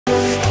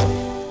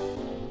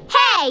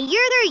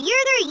you're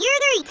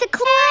the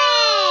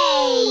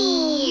clay.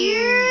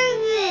 You're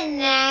the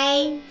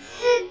night.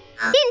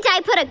 Didn't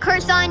I put a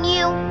curse on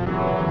you?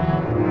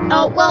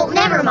 Oh, well,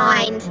 never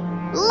mind.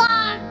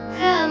 Lock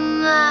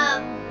him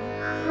up,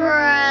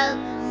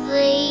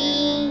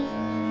 Krusty.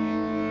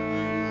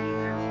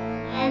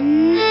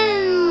 And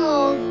then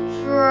we'll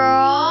throw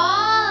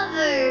all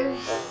their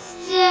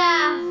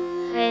stuff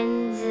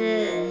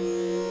into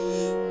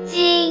the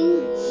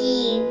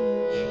stinky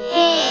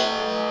pit.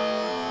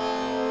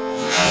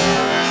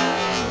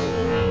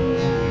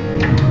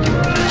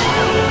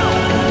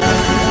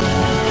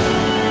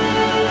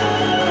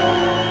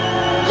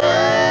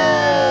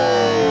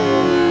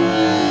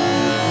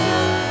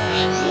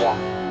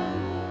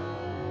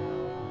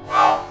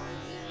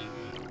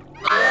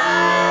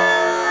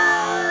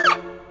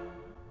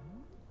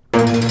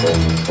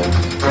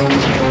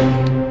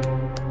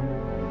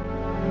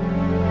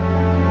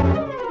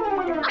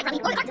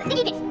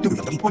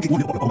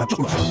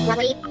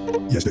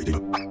 Yes,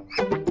 Dave.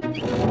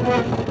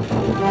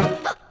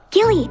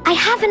 Gilly, I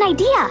have an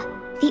idea.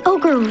 The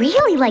ogre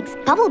really likes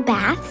bubble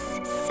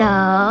baths,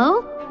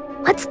 so...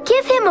 Let's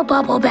give him a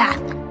bubble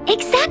bath.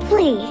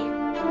 Exactly!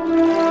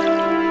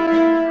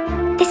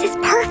 This is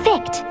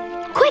perfect!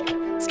 Quick,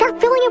 start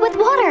filling it with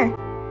water!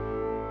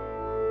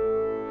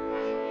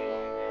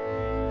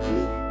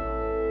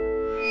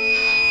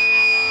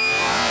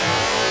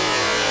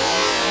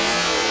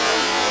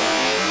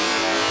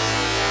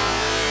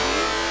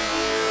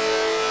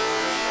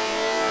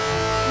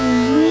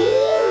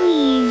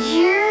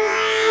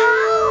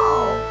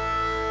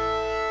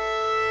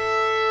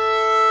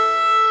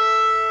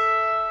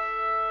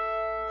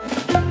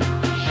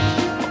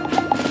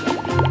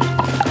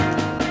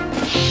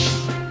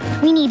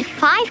 We need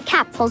 5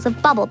 capfuls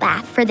of bubble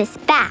bath for this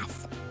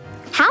bath.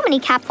 How many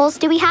capfuls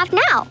do we have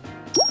now?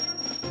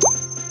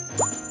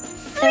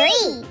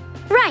 3.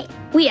 Right,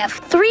 we have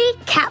 3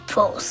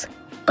 capfuls.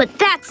 But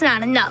that's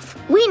not enough.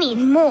 We need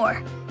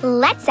more.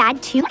 Let's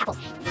add 2 capfuls.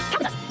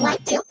 1,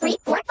 2, 3,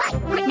 4,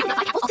 5. Right, now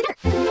 5 capfuls altogether.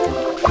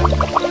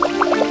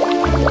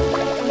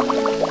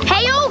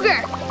 Hey,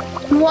 ogre!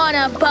 Want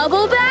a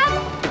bubble bath?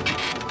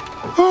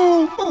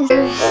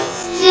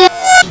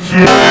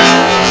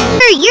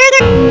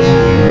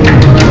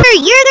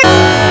 You're the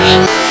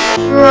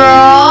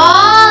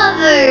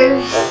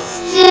brother.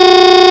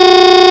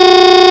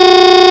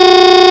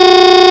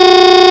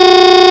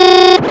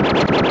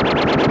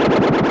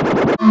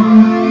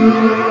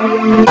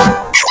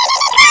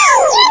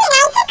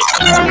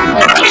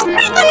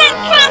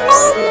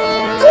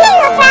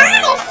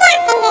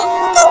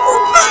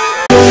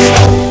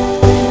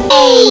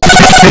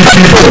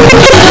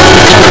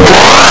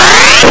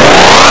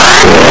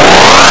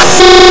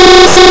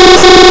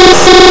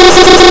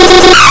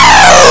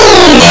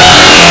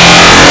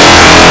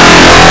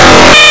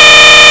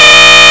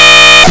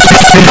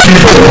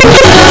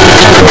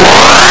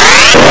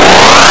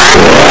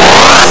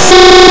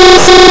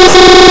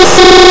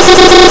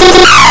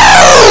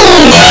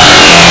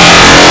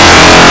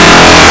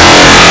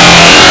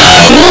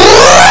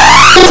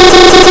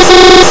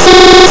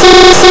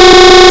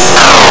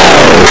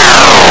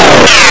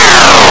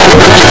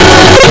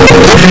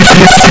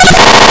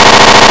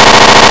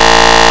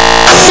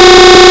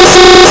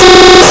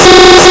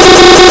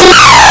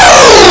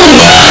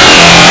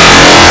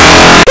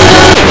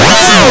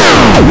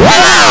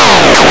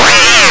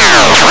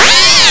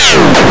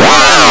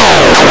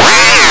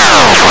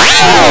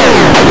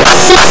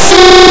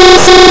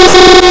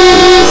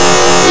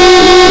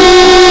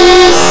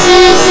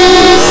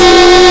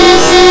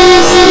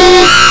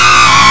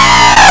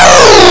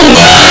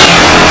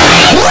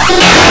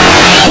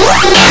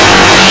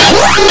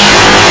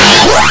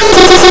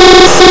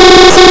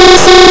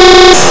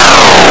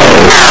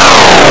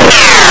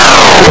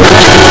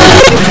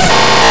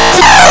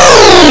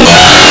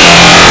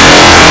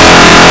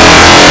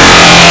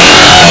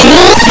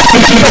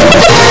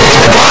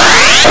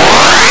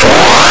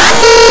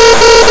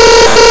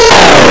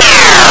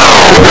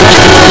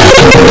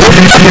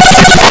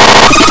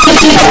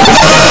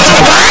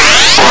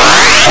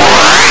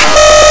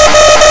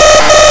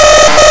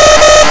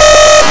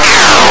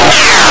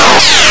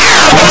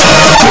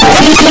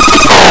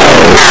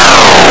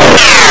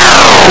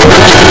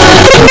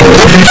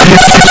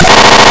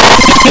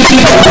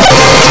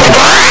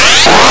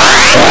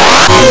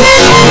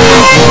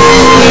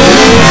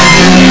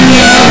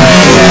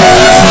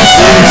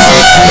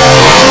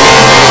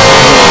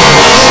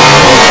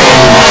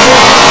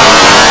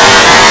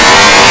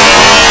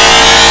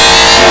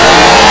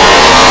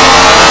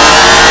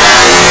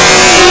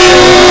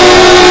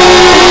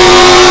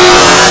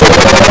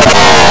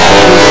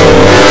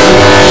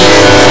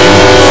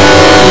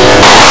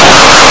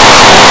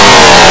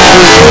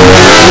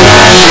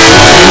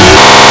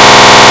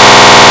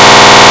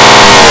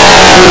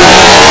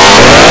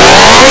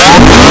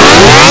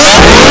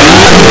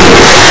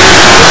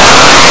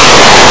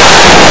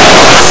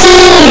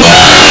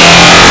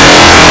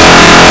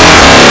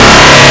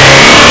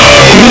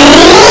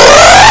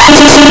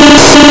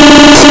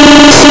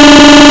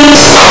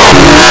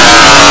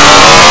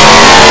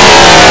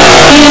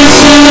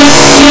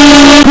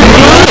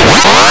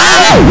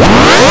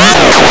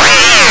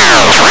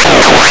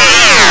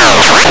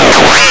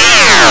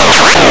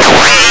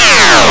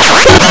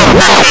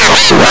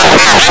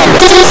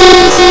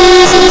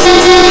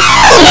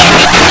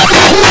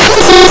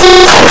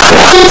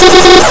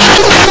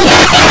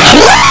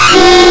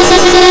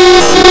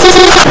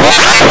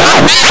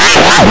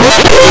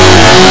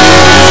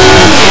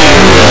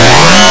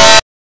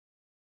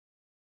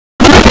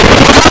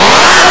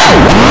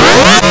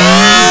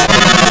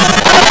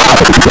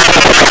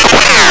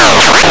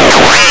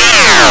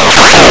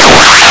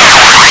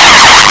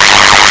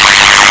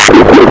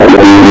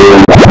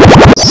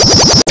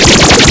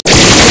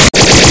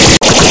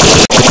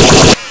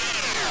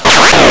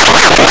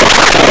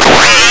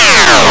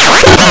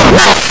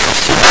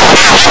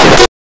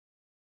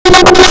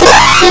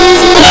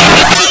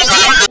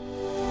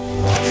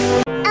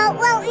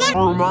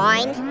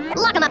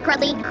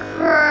 Crudly.